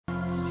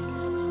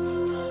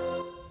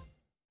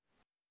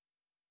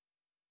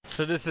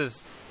So this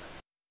is...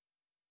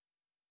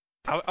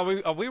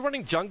 Are we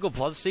running Jungle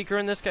Bloodseeker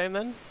in this game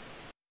then?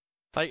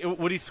 Like,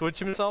 would he switch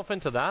himself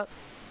into that?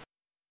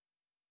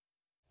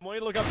 When we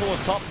look up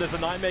towards top, there's a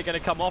Nightmare going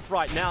to come off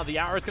right now. The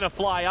arrow's going to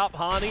fly up,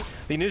 Hani.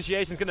 The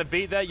initiation's going to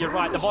be there. You're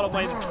right, the bottom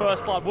lane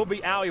first blood will be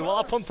Owie. While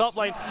up on top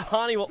lane,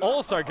 Hani will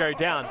also go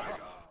down.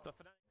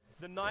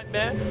 The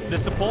Nightmare, the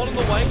support on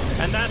the way,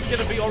 and that's going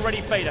to be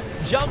already Fader.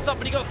 Jumps up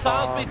and he got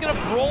Silence, but he's going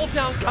to brawl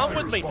down, come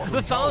with me. The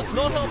Silence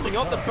not helping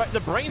off the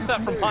brain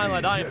tap from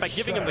Highlight Eye, in fact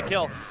giving him the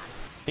kill.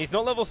 He's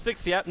not level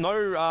 6 yet, no,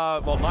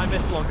 well,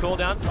 Nightmare's still on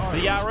cooldown.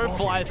 The arrow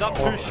flies up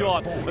too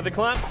short. With the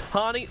clamp,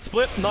 Hani,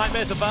 split,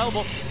 Nightmare's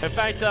available. In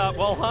fact,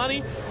 well,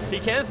 Hani, he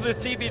cancels his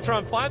TP to try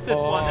and fight this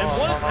one. And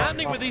what is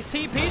happening with these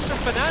TPs from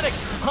Fnatic?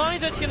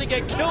 Hani's actually going to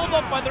get killed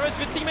off by the rest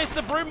of his teammates.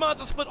 The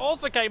Brewmaster split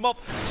also came off.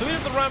 So even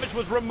if the Ravage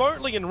was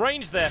remotely in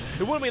range there,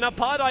 it would have been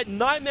apartheid.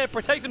 Nightmare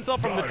protects himself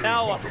from the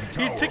tower.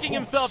 He's ticking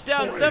himself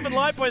down, 7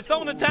 life points.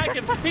 Someone attack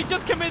him. He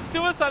just commits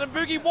suicide and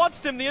Boogie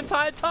watched him the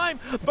entire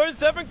time. Bone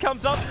 7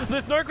 comes up.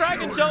 There's no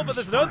Kraken Shell, but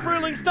there's an Earth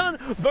Bruling stun.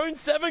 Bone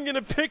 7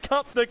 gonna pick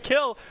up the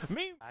kill.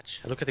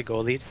 Look at the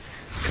goal lead.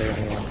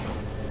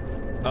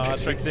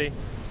 Trixie.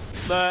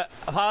 The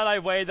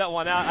Highlight weighed that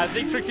one out. I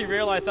think Trixie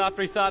realized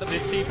after he started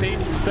his TP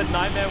that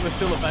Nightmare was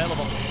still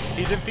available.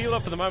 He's in field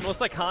up for the moment.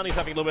 Looks like Hani's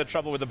having a little bit of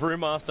trouble with the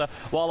Brewmaster.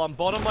 While on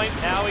bottom lane,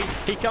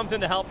 Owie, he comes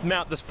in to help him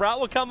out. The Sprout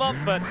will come up,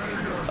 but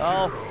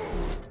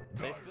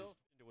they still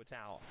into a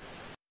tower.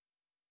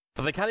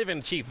 But they can't even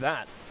achieve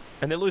that.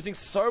 And they're losing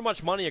so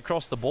much money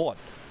across the board.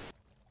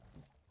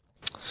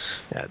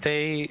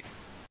 Yeah,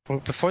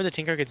 before the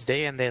Tinker gets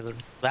Dagon, they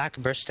lack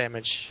burst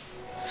damage.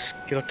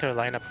 If you look to their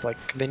lineup, like,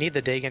 they need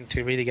the Dagon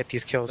to really get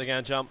these kills. They're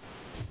gonna jump.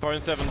 Bone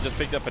 7 just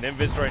picked up an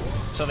invis rate,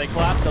 so they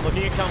clap, they're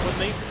looking at come with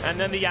me, and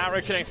then the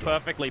arrow connects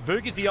perfectly.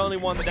 Boogie's the only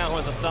one that now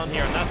has a stun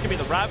here, and that's gonna be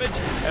the Ravage.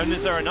 And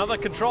is there another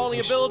controlling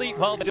ability?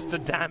 Well, just the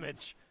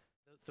damage.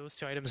 Those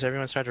 2 items,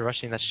 everyone started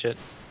rushing that shit.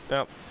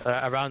 Yep.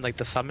 Around like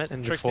the summit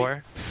and Trixie.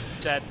 before.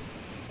 Dead.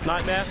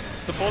 Nightmare,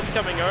 support's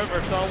coming over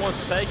if someone wants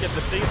to take it.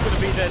 The Steam's going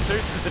to be there too.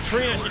 The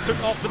tree actually took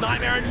off the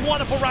Nightmare, and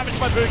wonderful Ravage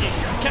by Boogie.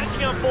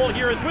 Catching up 4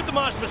 heroes with the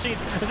Marsh Machines.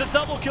 There's a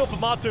double kill for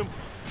Matum.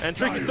 And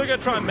Trixie's still going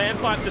to try and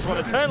man-fight this one.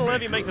 Eternal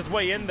Envy makes his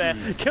way in there,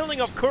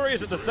 killing off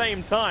couriers at the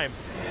same time.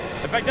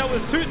 In fact, that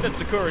was 2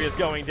 sets of couriers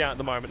going down at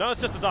the moment. No,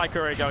 it's just a die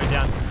courier going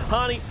down.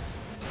 Hani,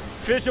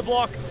 Fissure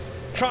Block,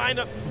 trying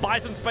to buy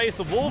some space.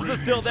 The Wolves are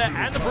still there,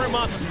 and the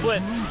Brewmaster split.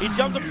 He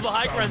jumped up to the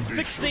high ground,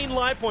 16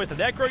 life points.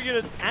 The Necro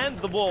units and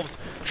the Wolves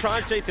try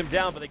and chase him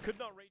down, but they could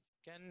not reach.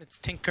 Again, it's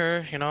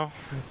Tinker, you know,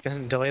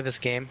 gonna delay this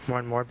game more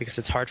and more because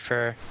it's hard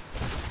for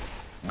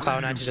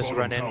Cloud9 to just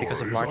run in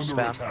because of March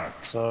spam.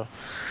 So,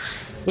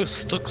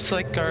 looks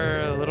like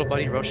our little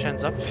buddy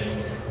Roshan's up.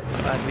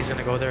 And he's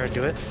gonna go there and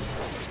do it.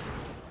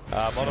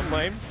 Bottom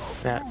lane.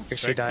 Yeah,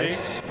 Trixie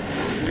dies.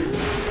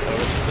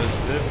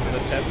 This is an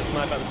attempt to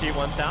snipe out the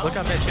G1 tower. Look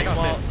out there, check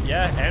out there.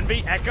 Yeah,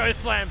 Envy, Echo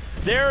Slam.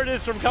 There it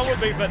is from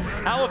Cumberby, but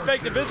how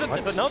effective is it?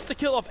 It's enough to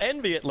kill off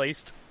Envy at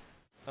least.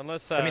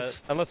 Unless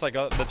I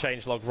got the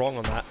changelog wrong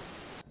on that.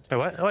 Wait,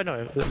 what? Oh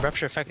no, the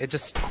Rupture effect,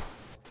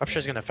 Rupture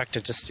is going to affect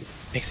it, just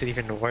makes it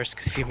even worse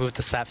because if you move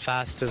the slap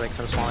fast to like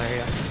some small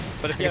area.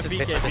 But if you have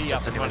BKB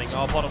up and running,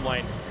 bottom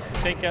lane.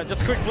 Tinker,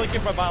 just quick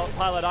blinking from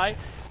Pilot Eye,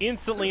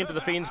 instantly into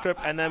the Fiend's Grip,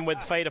 and then with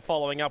Fader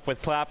following up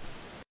with Clap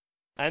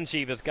and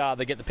Shiva's Guard,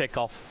 they get the pick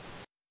off.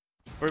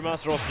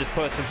 Brewmaster also just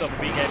puts himself a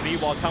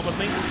BKB while come with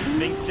me,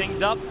 being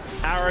stinged up,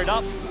 arrowed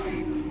up,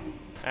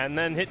 and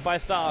then hit by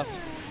stars.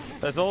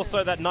 There's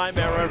also that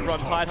Nightmare over on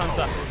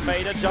Tidehunter.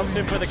 Fader jumps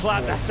in for the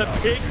clap. That's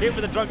a big hit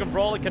with a Drunken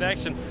Brawler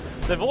connection.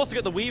 They've also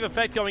got the weave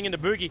effect going into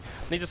Boogie.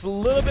 Need just a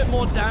little bit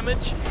more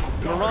damage.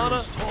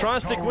 Marana trying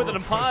to stick with it,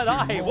 and Pilot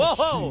Eye.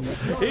 Whoa!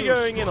 He's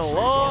going in a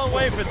long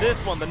way for this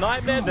one. The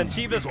Nightmare, then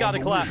Shiva's got a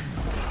clap.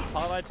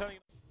 Pilot turning.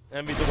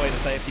 Envy's away to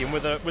safety, and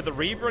with the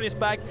Reaver on his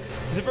back,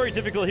 he's a very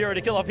difficult hero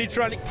to kill off. He's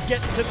trying to get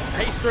to the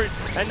haste route,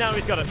 and now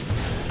he's got it.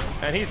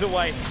 And he's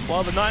away,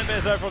 while the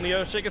Nightmare's over on the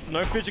Earthshaker, so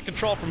no fidget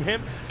control from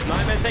him.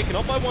 Nightmare taken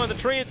off by one of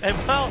the treants, and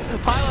well,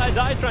 Pilot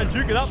died trying to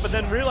juke it up, but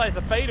then realized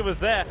the Fader was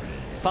there.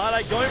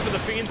 Pilot going for the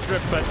Fiend's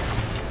Grip, but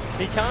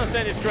he can't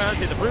stand his ground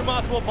here. The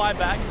Brewmaster will buy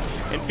back,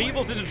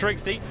 enfeebles into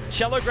Trixie,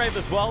 Shallow Grave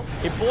as well.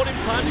 It bought him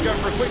time to go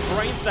for a quick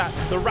brain stat.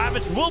 The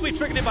Ravage will be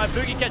triggered in by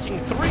Boogie, catching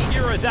 3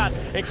 heroes out,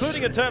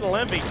 including Eternal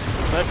Envy.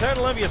 And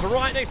Eternal Envy is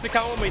right next to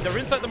Cumberby. They're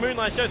inside the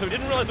Moonlight Show, so we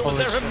didn't realize it was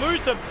there. And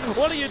Mutum,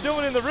 what are you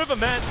doing in the river,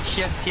 man?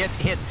 Yes, he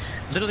had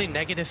literally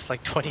negative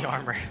like 20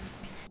 armor.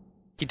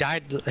 He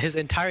died, his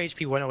entire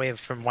HP went away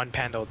from one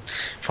panda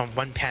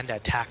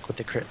attack with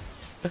the crit.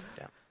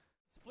 Yeah.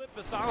 Split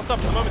for Silence up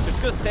for the moment, so he's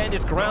going to stand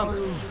his ground.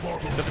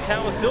 But the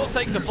tower still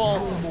takes a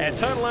fall.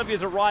 Eternal Envy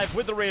has arrived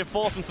with the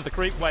reinforcements of the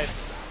creep wave.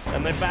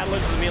 And they battle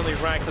into the melee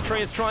ranks. The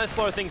tree is trying to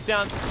slow things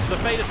down. The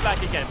Fader's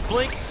back again.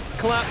 Blink,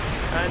 clap,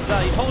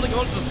 and he's holding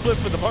on to the split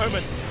for the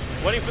moment.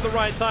 Waiting for the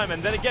right time,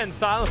 and then again,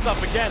 Silence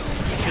up again.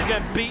 He's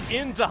going to beat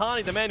into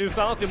Hani, the man who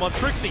silenced him, while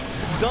Trixie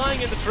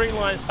dying in the tree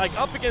lines, like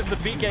up against the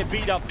BK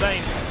beat up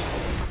Thane.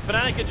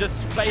 Fnatic are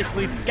just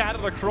basically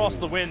scattered across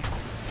the wind.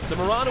 The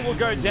Mirana will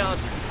go down,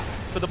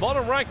 but the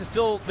bottom ranks is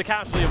still the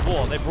casualty of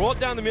war. They brought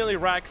down the melee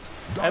racks,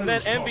 and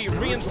then Envy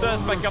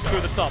reinserts back up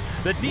through the top.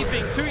 They're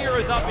deeping 2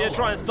 heroes up here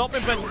trying to stop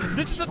him, but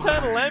this is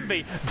Eternal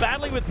Envy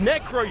battling with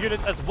Necro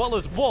units as well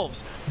as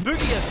Wolves. Boogie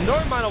has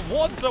no mana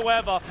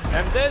whatsoever,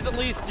 and there's at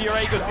least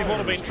Diego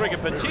Simona being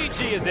triggered, but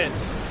GG is in.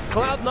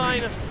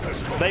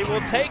 Cloud9, they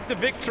will take the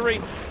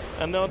victory,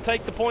 and they'll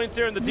take the points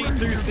here in the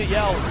D2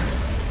 CL.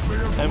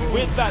 And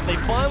with that, they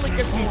finally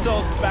get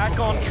themselves back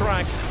on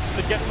track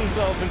to get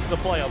themselves into the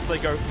playoffs. They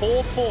go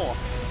 4-4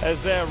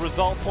 as their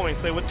result points.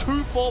 They were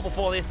 2-4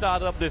 before they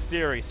started up this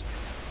series.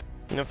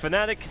 And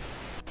Fnatic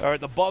are at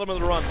the bottom of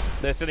the run.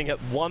 They're sitting at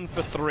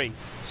 1-for-3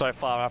 so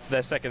far after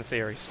their second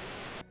series.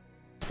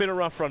 It's been a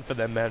rough run for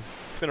them, man.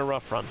 It's been a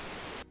rough run.